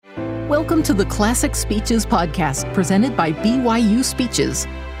Welcome to the Classic Speeches podcast presented by BYU Speeches,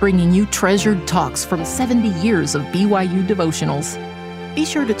 bringing you treasured talks from 70 years of BYU devotionals. Be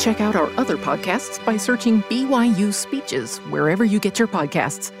sure to check out our other podcasts by searching BYU Speeches wherever you get your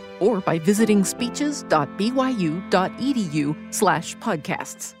podcasts, or by visiting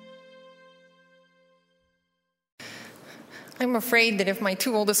speeches.byu.edu/podcasts. I'm afraid that if my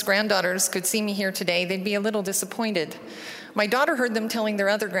two oldest granddaughters could see me here today, they'd be a little disappointed. My daughter heard them telling their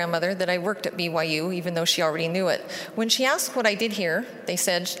other grandmother that I worked at BYU, even though she already knew it. When she asked what I did here, they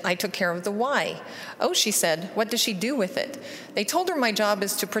said I took care of the Y. Oh, she said, what does she do with it? They told her my job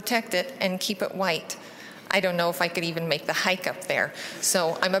is to protect it and keep it white. I don't know if I could even make the hike up there,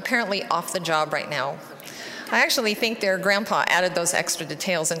 so I'm apparently off the job right now. I actually think their grandpa added those extra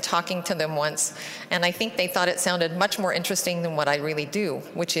details in talking to them once, and I think they thought it sounded much more interesting than what I really do,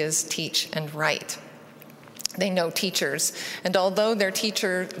 which is teach and write. They know teachers, and although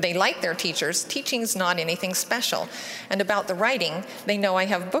they like their teachers, teaching's not anything special. And about the writing, they know I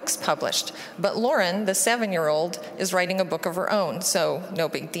have books published, but Lauren, the 7-year-old, is writing a book of her own, so no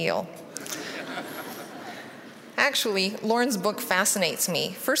big deal. Actually, Lauren's book fascinates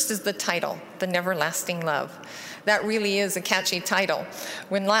me. First is the title, The Neverlasting Love. That really is a catchy title.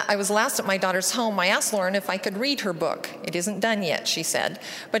 When I was last at my daughter's home, I asked Lauren if I could read her book. It isn't done yet, she said,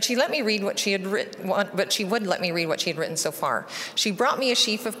 but she would let me read what she had written so far. She brought me a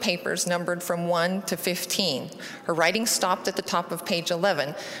sheaf of papers numbered from 1 to 15. Her writing stopped at the top of page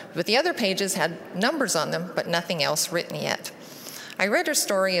 11, but the other pages had numbers on them, but nothing else written yet. I read her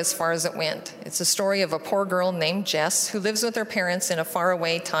story as far as it went. It's a story of a poor girl named Jess who lives with her parents in a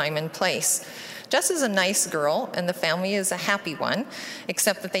faraway time and place. Jess is a nice girl, and the family is a happy one,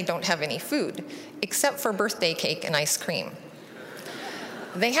 except that they don't have any food, except for birthday cake and ice cream.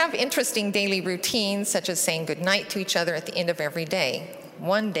 They have interesting daily routines, such as saying goodnight to each other at the end of every day.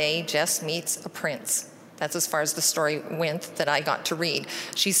 One day, Jess meets a prince. That's as far as the story went that I got to read.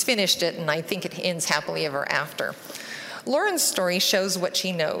 She's finished it, and I think it ends happily ever after. Lauren's story shows what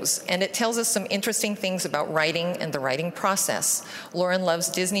she knows, and it tells us some interesting things about writing and the writing process. Lauren loves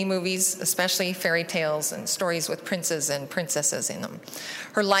Disney movies, especially fairy tales and stories with princes and princesses in them.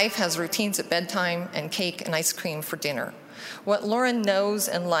 Her life has routines at bedtime and cake and ice cream for dinner. What Lauren knows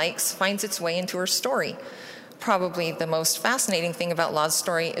and likes finds its way into her story. Probably the most fascinating thing about La's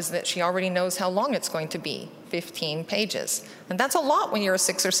story is that she already knows how long it's going to be, 15 pages. And that's a lot when you're a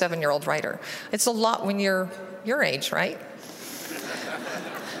 6 or 7-year-old writer. It's a lot when you're your age, right?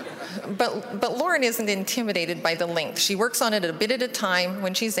 But Lauren isn't intimidated by the length. She works on it a bit at a time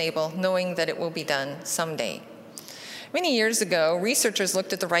when she's able, knowing that it will be done someday. Many years ago, researchers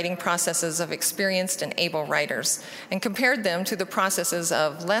looked at the writing processes of experienced and able writers and compared them to the processes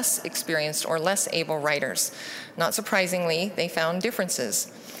of less experienced or less able writers. Not surprisingly, they found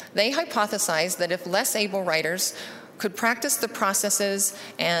differences. They hypothesized that if less able writers could practice the processes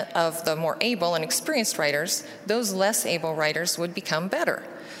of the more able and experienced writers, those less able writers would become better.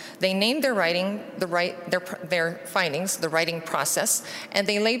 They named their findings the writing process, and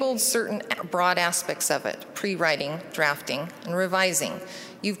they labeled certain broad aspects of it: pre-writing, drafting, and revising.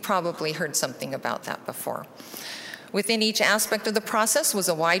 You've probably heard something about that before. Within each aspect of the process was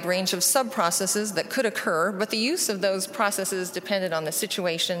a wide range of sub-processes that could occur, but the use of those processes depended on the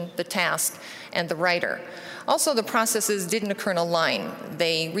situation, the task, and the writer. Also, the processes didn't occur in a line.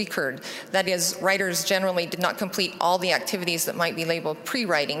 They recurred. That is, writers generally did not complete all the activities that might be labeled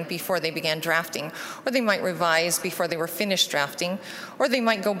pre-writing before they began drafting, or they might revise before they were finished drafting, or they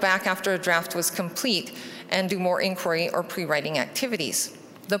might go back after a draft was complete and do more inquiry or pre-writing activities.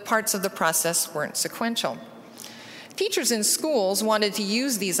 The parts of the process weren't sequential. Teachers in schools wanted to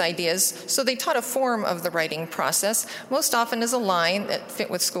use these ideas, so they taught a form of the writing process, most often as a line that fit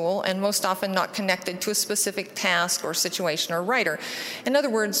with school, and most often not connected to a specific task or situation or writer. In other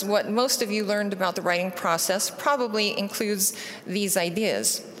words, what most of you learned about the writing process probably includes these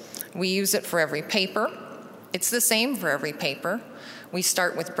ideas. We use it for every paper. It's the same for every paper. We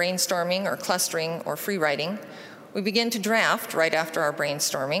start with brainstorming or clustering or free writing. We begin to draft right after our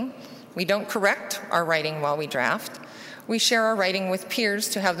brainstorming. We don't correct our writing while we draft. We share our writing with peers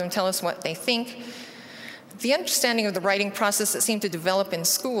to have them tell us what they think. The understanding of the writing process that seemed to develop in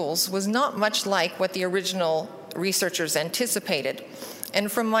schools was not much like what the original researchers anticipated. And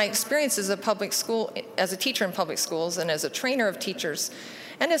from my experience as a teacher in public schools and as a trainer of teachers,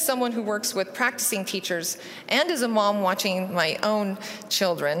 and as someone who works with practicing teachers, and as a mom watching my own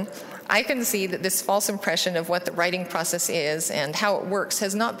children, I can see that this false impression of what the writing process is and how it works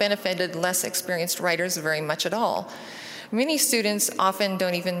has not benefited less experienced writers very much at all. Many students often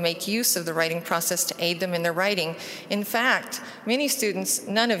don't even make use of the writing process to aid them in their writing. In fact, many students,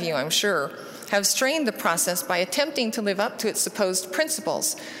 none of you I'm sure, have strained the process by attempting to live up to its supposed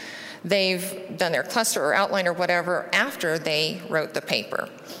principles. They've done their cluster or outline or whatever after they wrote the paper.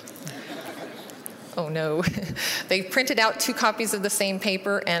 Oh no. They printed out 2 copies of the same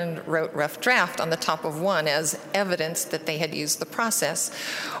paper and wrote rough draft on the top of one as evidence that they had used the process.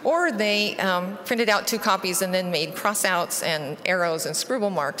 Or they printed out 2 copies and then made cross-outs and arrows and scribble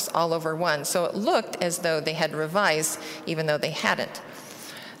marks all over one. So it looked as though they had revised, even though they hadn't.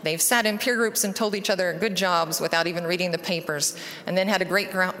 They've sat in peer groups and told each other good jobs without even reading the papers, and then had a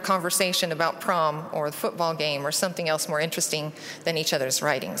great conversation about prom or the football game or something else more interesting than each other's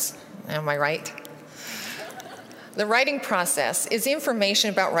writings. Am I right? The writing process is information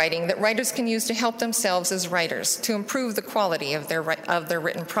about writing that writers can use to help themselves as writers, to improve the quality of their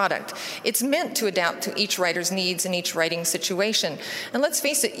written product. It's meant to adapt to each writer's needs in each writing situation. And let's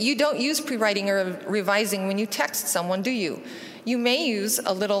face it, you don't use pre-writing or revising when you text someone, do you? You may use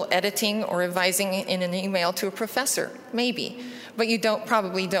a little editing or revising in an email to a professor, maybe, but you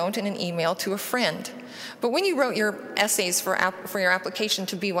probably don't in an email to a friend. But when you wrote your essays for your application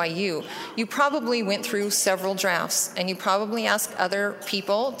to BYU, you probably went through several drafts, and you probably asked other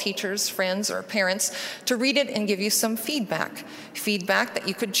people, teachers, friends, or parents, to read it and give you some feedback that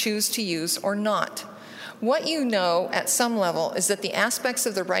you could choose to use or not. What you know at some level is that the aspects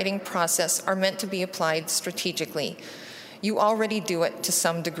of the writing process are meant to be applied strategically. You already do it to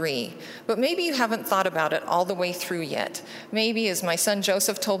some degree, but maybe you haven't thought about it all the way through yet. Maybe, as my son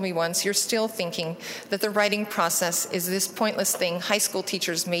Joseph told me once, you're still thinking that the writing process is this pointless thing high school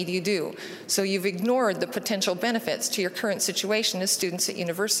teachers made you do, so you've ignored the potential benefits to your current situation as students at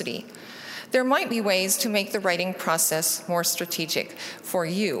university. There might be ways to make the writing process more strategic for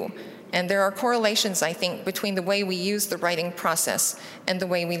you, and there are correlations, I think, between the way we use the writing process and the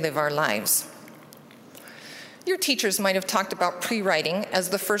way we live our lives. Your teachers might have talked about pre-writing as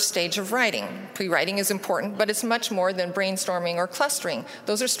the first stage of writing. Pre-writing is important, but it's much more than brainstorming or clustering.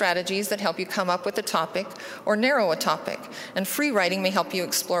 Those are strategies that help you come up with a topic or narrow a topic. And free writing may help you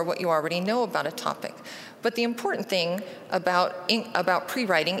explore what you already know about a topic. But the important thing about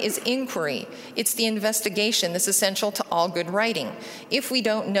pre-writing is inquiry. It's the investigation that's essential to all good writing. If we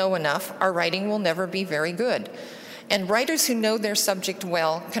don't know enough, our writing will never be very good. And writers who know their subject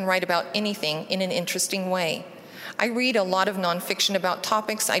well can write about anything in an interesting way. I read a lot of nonfiction about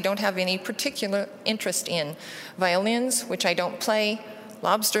topics I don't have any particular interest in. Violins, which I don't play,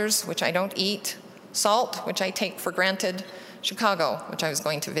 lobsters, which I don't eat, salt, which I take for granted, Chicago, which I was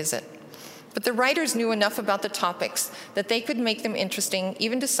going to visit. But the writers knew enough about the topics that they could make them interesting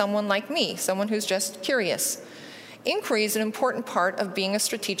even to someone like me, someone who's just curious. Inquiry is an important part of being a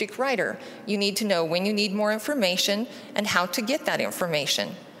strategic writer. You need to know when you need more information and how to get that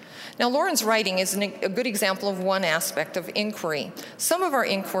information. Now, Lauren's writing is a good example of one aspect of inquiry. Some of our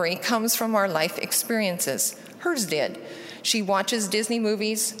inquiry comes from our life experiences. Hers did. She watches Disney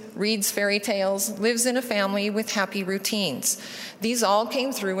movies, reads fairy tales, lives in a family with happy routines. These all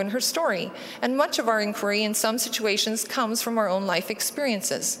came through in her story, and much of our inquiry in some situations comes from our own life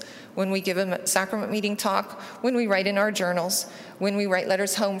experiences. When we give a sacrament meeting talk, when we write in our journals, when we write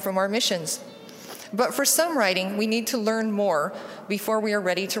letters home from our missions. But for some writing, we need to learn more before we are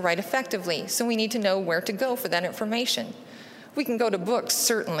ready to write effectively, so we need to know where to go for that information. We can go to books,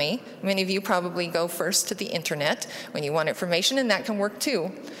 certainly. Many of you probably go first to the internet when you want information, and that can work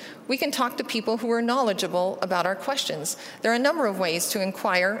too. We can talk to people who are knowledgeable about our questions. There are a number of ways to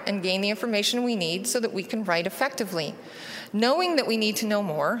inquire and gain the information we need so that we can write effectively. Knowing that we need to know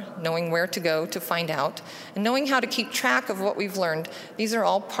more, knowing where to go to find out, and knowing how to keep track of what we've learned, these are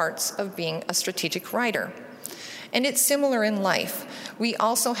all parts of being a strategic writer. And it's similar in life. We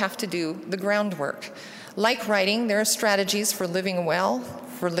also have to do the groundwork. Like writing, there are strategies for living well,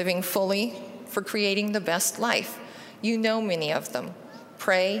 for living fully, for creating the best life. You know many of them.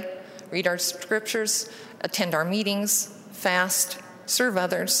 Pray, read our scriptures, attend our meetings, fast, serve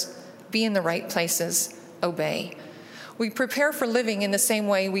others, be in the right places, obey. We prepare for living in the same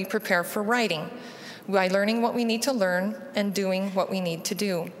way we prepare for writing, by learning what we need to learn and doing what we need to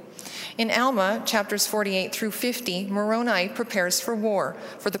do. In Alma, chapters 48 through 50, Moroni prepares for war,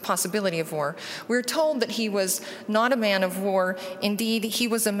 for the possibility of war. We're told that he was not a man of war. Indeed, he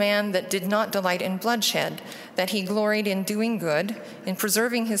was a man that did not delight in bloodshed, that he gloried in doing good, in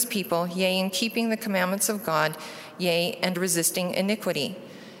preserving his people, yea, in keeping the commandments of God, yea, and resisting iniquity.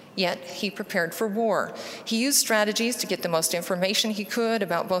 Yet he prepared for war. He used strategies to get the most information he could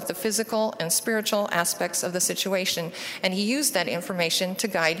about both the physical and spiritual aspects of the situation, and he used that information to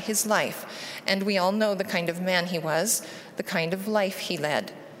guide his life. And we all know the kind of man he was, the kind of life he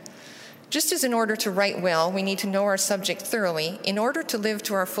led. Just as in order to write well, we need to know our subject thoroughly, in order to live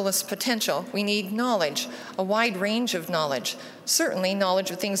to our fullest potential, we need knowledge, a wide range of knowledge. Certainly, knowledge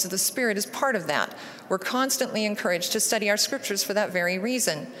of things of the Spirit is part of that. We're constantly encouraged to study our scriptures for that very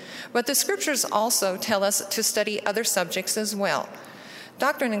reason. But the scriptures also tell us to study other subjects as well.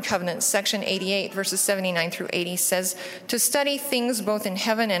 Doctrine and Covenants, section 88, verses 79 through 80 says, to study things both in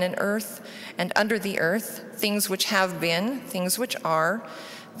heaven and in earth and under the earth, things which have been, things which are,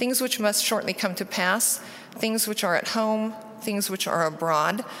 things which must shortly come to pass, things which are at home, things which are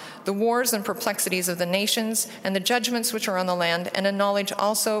abroad, the wars and perplexities of the nations, and the judgments which are on the land, and a knowledge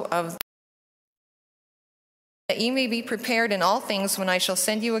also of that ye may be prepared in all things when I shall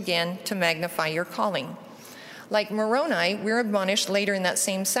send you again to magnify your calling. Like Moroni, we're admonished later in that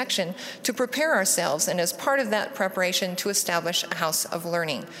same section to prepare ourselves, and as part of that preparation, to establish a house of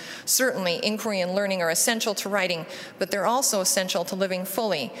learning. Certainly, inquiry and learning are essential to writing, but they're also essential to living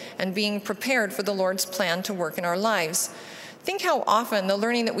fully and being prepared for the Lord's plan to work in our lives. Think how often the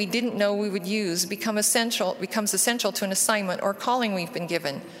learning that we didn't know we would use becomes essential to an assignment or calling we've been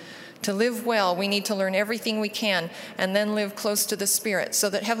given. To live well, we need to learn everything we can and then live close to the Spirit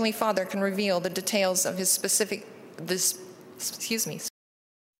so that Heavenly Father can reveal the details of His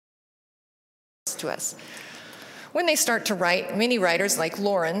to us. When they start to write, many writers like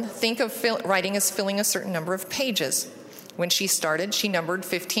Lauren think of writing as filling a certain number of pages. When she started, she numbered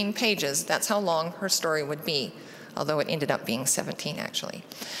 15 pages. That's how long her story would be, although it ended up being 17 actually.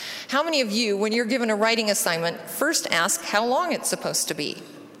 How many of you, when you're given a writing assignment, first ask how long it's supposed to be?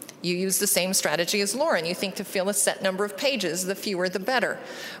 You use the same strategy as Lauren. You think to fill a set number of pages, the fewer the better.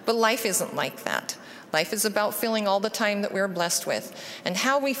 But life isn't like that. Life is about filling all the time that we're blessed with. And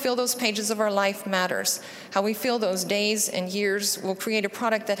how we fill those pages of our life matters. How we fill those days and years will create a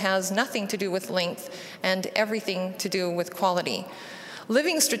product that has nothing to do with length and everything to do with quality.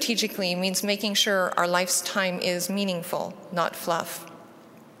 Living strategically means making sure our life's time is meaningful, not fluff.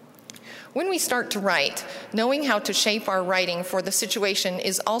 When we start to write, knowing how to shape our writing for the situation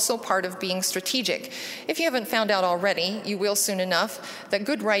is also part of being strategic. If you haven't found out already, you will soon enough, that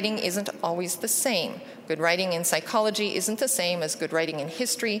good writing isn't always the same. Good writing in psychology isn't the same as good writing in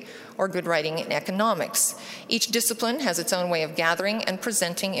history or good writing in economics. Each discipline has its own way of gathering and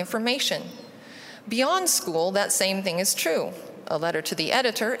presenting information. Beyond school, that same thing is true. A letter to the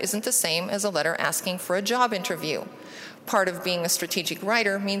editor isn't the same as a letter asking for a job interview. Part of being a strategic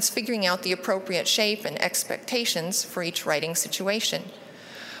writer means figuring out the appropriate shape and expectations for each writing situation.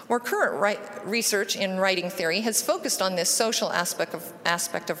 More current research in writing theory has focused on this social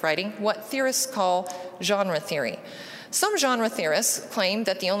aspect of writing, what theorists call genre theory. Some genre theorists claim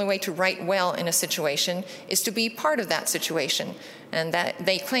that the only way to write well in a situation is to be part of that situation, and that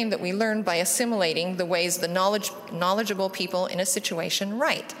they claim that we learn by assimilating the ways the knowledgeable people in a situation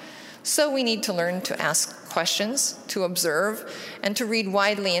write. So we need to learn to ask questions, to observe, and to read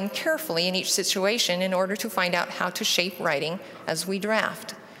widely and carefully in each situation in order to find out how to shape writing as we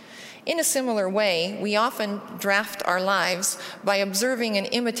draft. In a similar way, we often draft our lives by observing and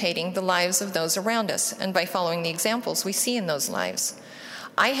imitating the lives of those around us and by following the examples we see in those lives.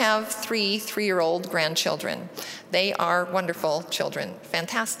 I have 3 3-year-old grandchildren. They are wonderful children,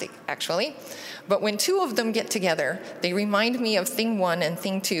 fantastic actually. But when 2 of them get together, they remind me of thing 1 and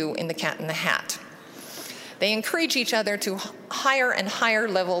thing 2 in The Cat in the Hat. They encourage each other to higher and higher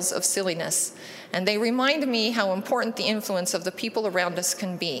levels of silliness, and they remind me how important the influence of the people around us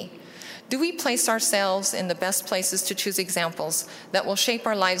can be. Do we place ourselves in the best places to choose examples that will shape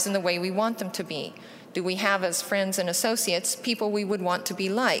our lives in the way we want them to be? Do we have as friends and associates people we would want to be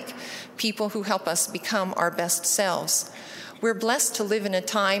like, people who help us become our best selves? We're blessed to live in a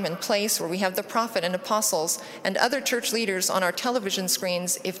time and place where we have the prophet and apostles and other church leaders on our television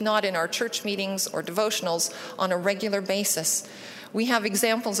screens, if not in our church meetings or devotionals, on a regular basis. We have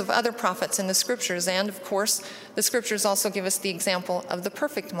examples of other prophets in the scriptures, and of course, the scriptures also give us the example of the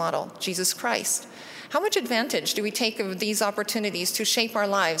perfect model, Jesus Christ. How much advantage do we take of these opportunities to shape our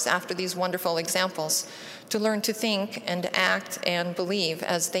lives after these wonderful examples, to learn to think and act and believe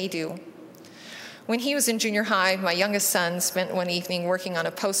as they do? When he was in junior high, my youngest son spent one evening working on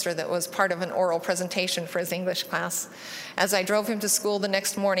a poster that was part of an oral presentation for his English class. As I drove him to school the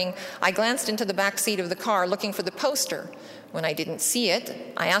next morning, I glanced into the back seat of the car looking for the poster. When I didn't see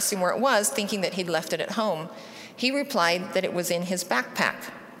it, I asked him where it was, thinking that he'd left it at home. He replied that it was in his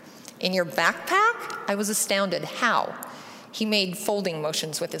backpack. In your backpack? I was astounded. How? He made folding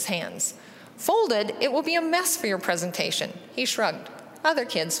motions with his hands. Folded, it will be a mess for your presentation. He shrugged. Other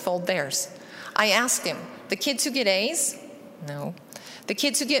kids fold theirs. I asked him, the kids who get A's? No. The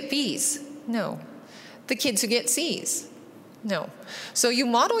kids who get B's? No. The kids who get C's? No. So you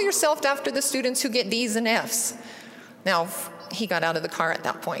model yourself after the students who get D's and F's. Now, he got out of the car at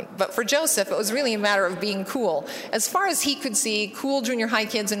that point. But for Joseph, it was really a matter of being cool. As far as he could see, cool junior high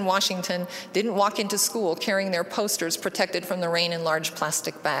kids in Washington didn't walk into school carrying their posters protected from the rain in large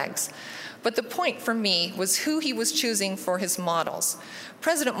plastic bags. But the point for me was who he was choosing for his models.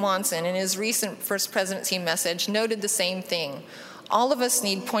 President Monson, in his recent First Presidency message, noted the same thing. All of us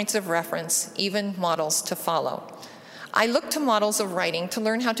need points of reference, even models to follow. I look to models of writing to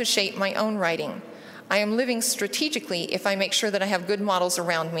learn how to shape my own writing. I am living strategically if I make sure that I have good models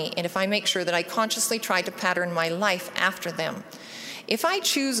around me and if I make sure that I consciously try to pattern my life after them. If I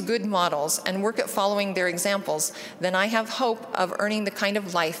choose good models and work at following their examples, then I have hope of earning the kind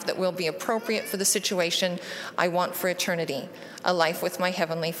of life that will be appropriate for the situation I want for eternity, a life with my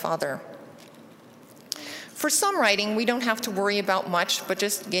Heavenly Father. For some writing, we don't have to worry about much, but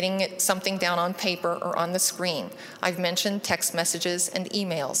just getting something down on paper or on the screen. I've mentioned text messages and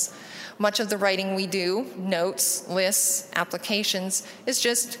emails. Much of the writing we do, notes, lists, applications, is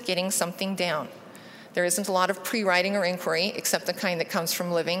just getting something down. There isn't a lot of pre-writing or inquiry, except the kind that comes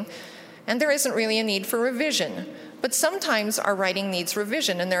from living, and there isn't really a need for revision. But sometimes our writing needs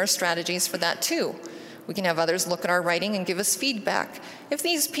revision, and there are strategies for that too. We can have others look at our writing and give us feedback. If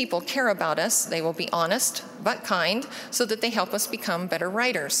these people care about us, they will be honest but kind, so that they help us become better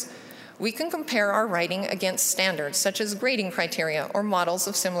writers. We can compare our writing against standards, such as grading criteria or models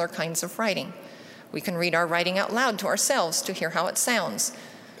of similar kinds of writing. We can read our writing out loud to ourselves to hear how it sounds.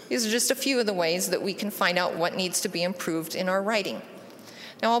 These are just a few of the ways that we can find out what needs to be improved in our writing.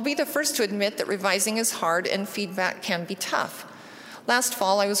 Now, I'll be the first to admit that revising is hard and feedback can be tough. Last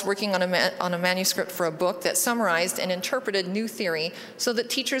fall, I was working on a manuscript for a book that summarized and interpreted new theory so that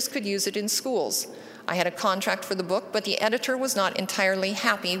teachers could use it in schools. I had a contract for the book, but the editor was not entirely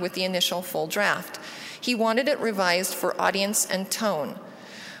happy with the initial full draft. He wanted it revised for audience and tone.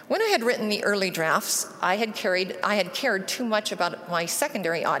 When I had written the early drafts, I had cared too much about my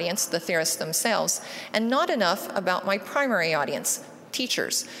secondary audience, the theorists themselves, and not enough about my primary audience,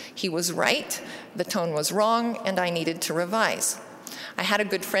 teachers. He was right, the tone was wrong, and I needed to revise. I had a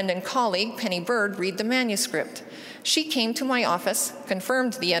good friend and colleague, Penny Bird, read the manuscript. She came to my office,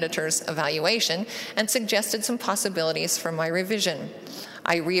 confirmed the editor's evaluation, and suggested some possibilities for my revision.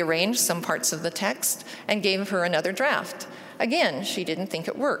 I rearranged some parts of the text and gave her another draft. Again, she didn't think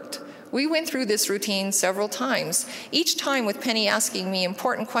it worked. We went through this routine several times, each time with Penny asking me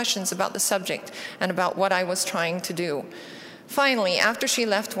important questions about the subject and about what I was trying to do. Finally, after she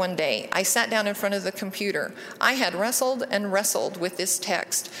left one day, I sat down in front of the computer. I had wrestled and wrestled with this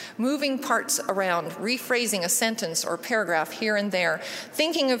text, moving parts around, rephrasing a sentence or paragraph here and there,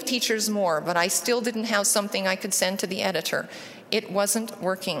 thinking of teachers more, but I still didn't have something I could send to the editor. It wasn't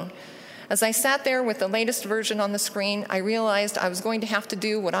working. As I sat there with the latest version on the screen, I realized I was going to have to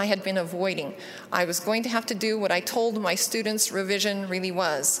do what I had been avoiding. I was going to have to do what I told my students revision really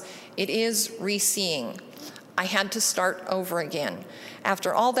was. It is re-seeing. I had to start over again.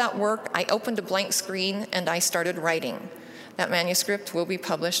 After all that work, I opened a blank screen and I started writing. That manuscript will be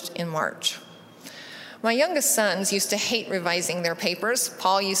published in March. My youngest sons used to hate revising their papers.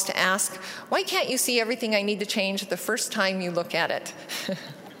 Paul used to ask, "Why can't you see everything I need to change the first time you look at it?"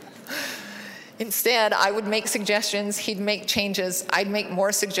 Instead, I would make suggestions, he'd make changes, I'd make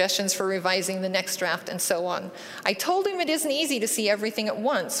more suggestions for revising the next draft, and so on. I told him it isn't easy to see everything at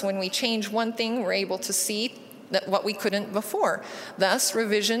once. When we change one thing, we're able to see what we couldn't before. Thus,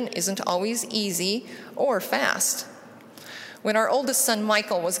 revision isn't always easy or fast. When our oldest son,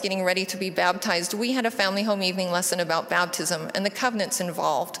 Michael, was getting ready to be baptized, we had a family home evening lesson about baptism and the covenants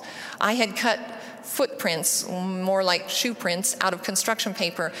involved. I had cut footprints, more like shoe prints, out of construction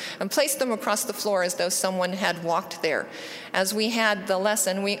paper and placed them across the floor as though someone had walked there. As we had the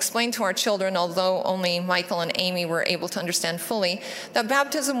lesson, we explained to our children, although only Michael and Amy were able to understand fully, that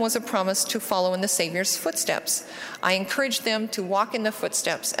baptism was a promise to follow in the Savior's footsteps. I encouraged them to walk in the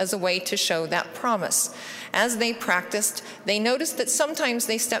footsteps as a way to show that promise. As they practiced, they noticed that sometimes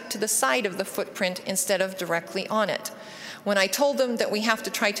they stepped to the side of the footprint instead of directly on it. When I told them that we have to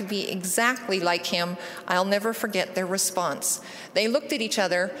try to be exactly like him, I'll never forget their response. They looked at each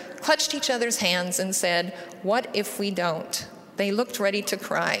other, clutched each other's hands, and said, "What if we don't?" They looked ready to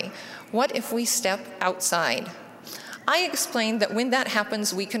cry. "What if we step outside?" I explained that when that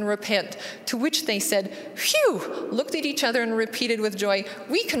happens, we can repent, to which they said, "Phew!" looked at each other and repeated with joy,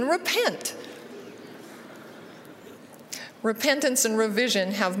 "We can repent." Repentance and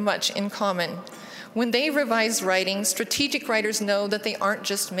revision have much in common. When they revise writing, strategic writers know that they aren't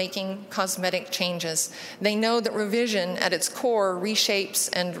just making cosmetic changes. They know that revision at its core reshapes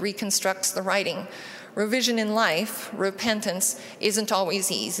and reconstructs the writing. Revision in life, repentance, isn't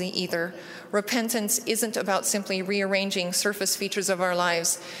always easy either. Repentance isn't about simply rearranging surface features of our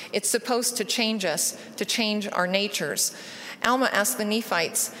lives. It's supposed to change us, to change our natures. Alma asked the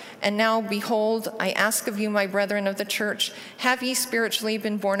Nephites, "And now, behold, I ask of you, my brethren of the church, have ye spiritually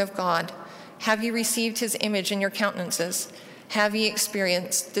been born of God? Have ye received his image in your countenances? Have ye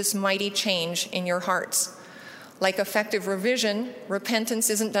experienced this mighty change in your hearts?" Like effective revision, repentance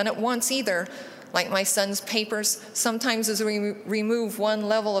isn't done at once either. Like my son's papers, sometimes as we remove one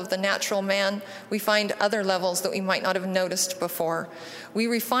level of the natural man, we find other levels that we might not have noticed before. We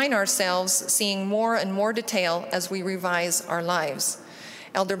refine ourselves, seeing more and more detail as we revise our lives.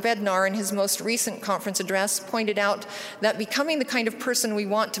 Elder Bednar, in his most recent conference address, pointed out that becoming the kind of person we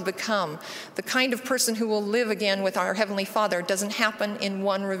want to become, the kind of person who will live again with our Heavenly Father, doesn't happen in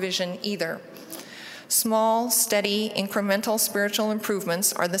one revision either. Small, steady, incremental spiritual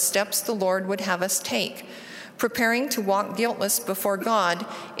improvements are the steps the Lord would have us take. Preparing to walk guiltless before God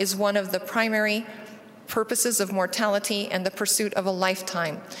is one of the primary purposes of mortality and the pursuit of a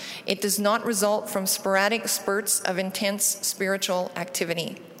lifetime. It does not result from sporadic spurts of intense spiritual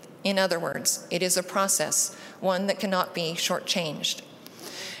activity. In other words, it is a process, one that cannot be shortchanged.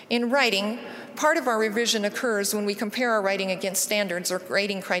 In writing, part of our revision occurs when we compare our writing against standards or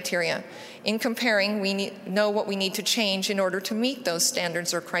grading criteria. In comparing, we know what we need to change in order to meet those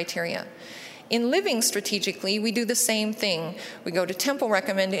standards or criteria. In living strategically, we do the same thing. We go to temple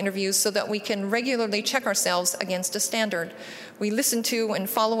recommend interviews so that we can regularly check ourselves against a standard. We listen to and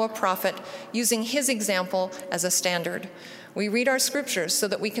follow a prophet using his example as a standard. We read our scriptures so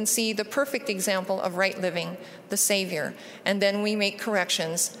that we can see the perfect example of right living, the Savior, and then we make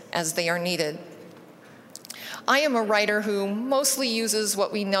corrections as they are needed. I am a writer who mostly uses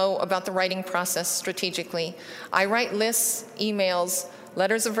what we know about the writing process strategically. I write lists, emails,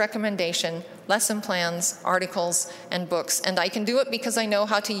 letters of recommendation, lesson plans, articles, and books, and I can do it because I know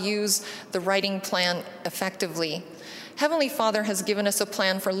how to use the writing plan effectively. Heavenly Father has given us a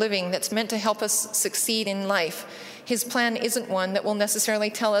plan for living that's meant to help us succeed in life. His plan isn't one that will necessarily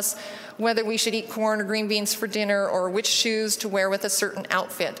tell us whether we should eat corn or green beans for dinner or which shoes to wear with a certain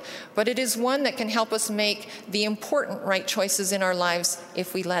outfit, but it is one that can help us make the important right choices in our lives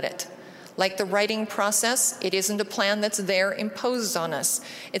if we let it. Like the writing process, it isn't a plan that's there imposed on us.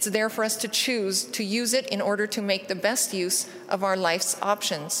 It's there for us to choose to use it in order to make the best use of our life's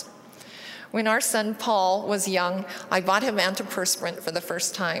options. When our son Paul was young, I bought him antiperspirant for the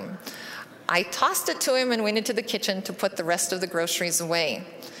first time. I tossed it to him and went into the kitchen to put the rest of the groceries away.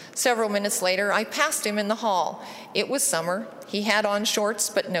 Several minutes later, I passed him in the hall. It was summer. He had on shorts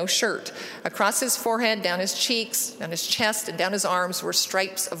but no shirt. Across his forehead, down his cheeks, down his chest, and down his arms were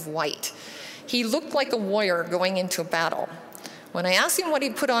stripes of white. He looked like a warrior going into a battle. When I asked him what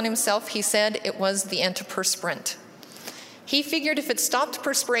he'd put on himself, he said it was the antiperspirant. He figured if it stopped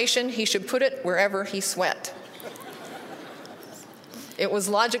perspiration, he should put it wherever he sweat. It was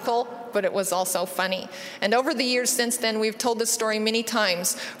logical, but it was also funny. And over the years since then, we've told this story many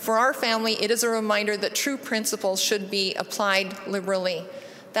times. For our family, it is a reminder that true principles should be applied liberally.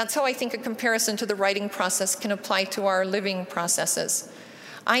 That's how I think a comparison to the writing process can apply to our living processes.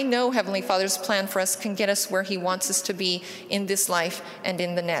 I know Heavenly Father's plan for us can get us where He wants us to be in this life and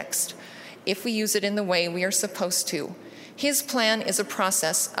in the next, if we use it in the way we are supposed to. His plan is a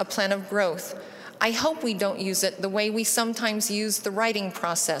process, a plan of growth. I hope we don't use it the way we sometimes use the writing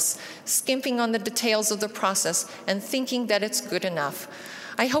process, skimping on the details of the process and thinking that it's good enough.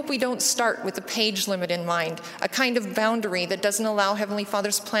 I hope we don't start with a page limit in mind, a kind of boundary that doesn't allow Heavenly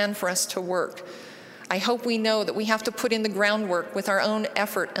Father's plan for us to work. I hope we know that we have to put in the groundwork with our own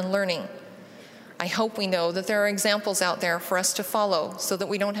effort and learning. I hope we know that there are examples out there for us to follow so that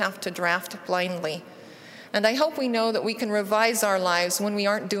we don't have to draft blindly. And I hope we know that we can revise our lives when we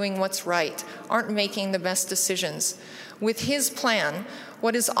aren't doing what's right, aren't making the best decisions. With His plan,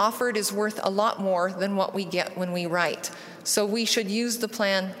 what is offered is worth a lot more than what we get when we write. So we should use the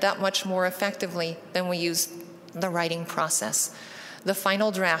plan that much more effectively than we use the writing process. The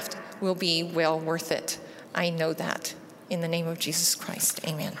final draft will be well worth it. I know that. In the name of Jesus Christ,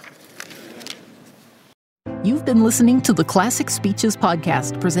 amen. You've been listening to the Classic Speeches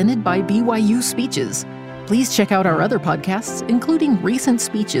podcast presented by BYU Speeches. Please check out our other podcasts, including recent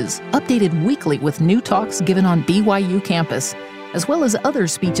speeches, updated weekly with new talks given on BYU campus, as well as other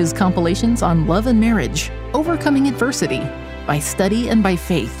speeches compilations on love and marriage, overcoming adversity, by study and by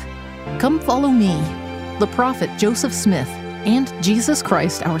faith. Come follow me. the prophet Joseph Smith, and Jesus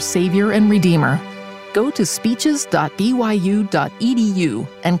Christ, our Savior and Redeemer. Go to speeches.byu.edu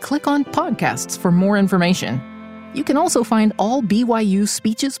and click on podcasts for more information. You can also find all BYU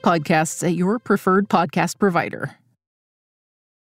Speeches podcasts at your preferred podcast provider.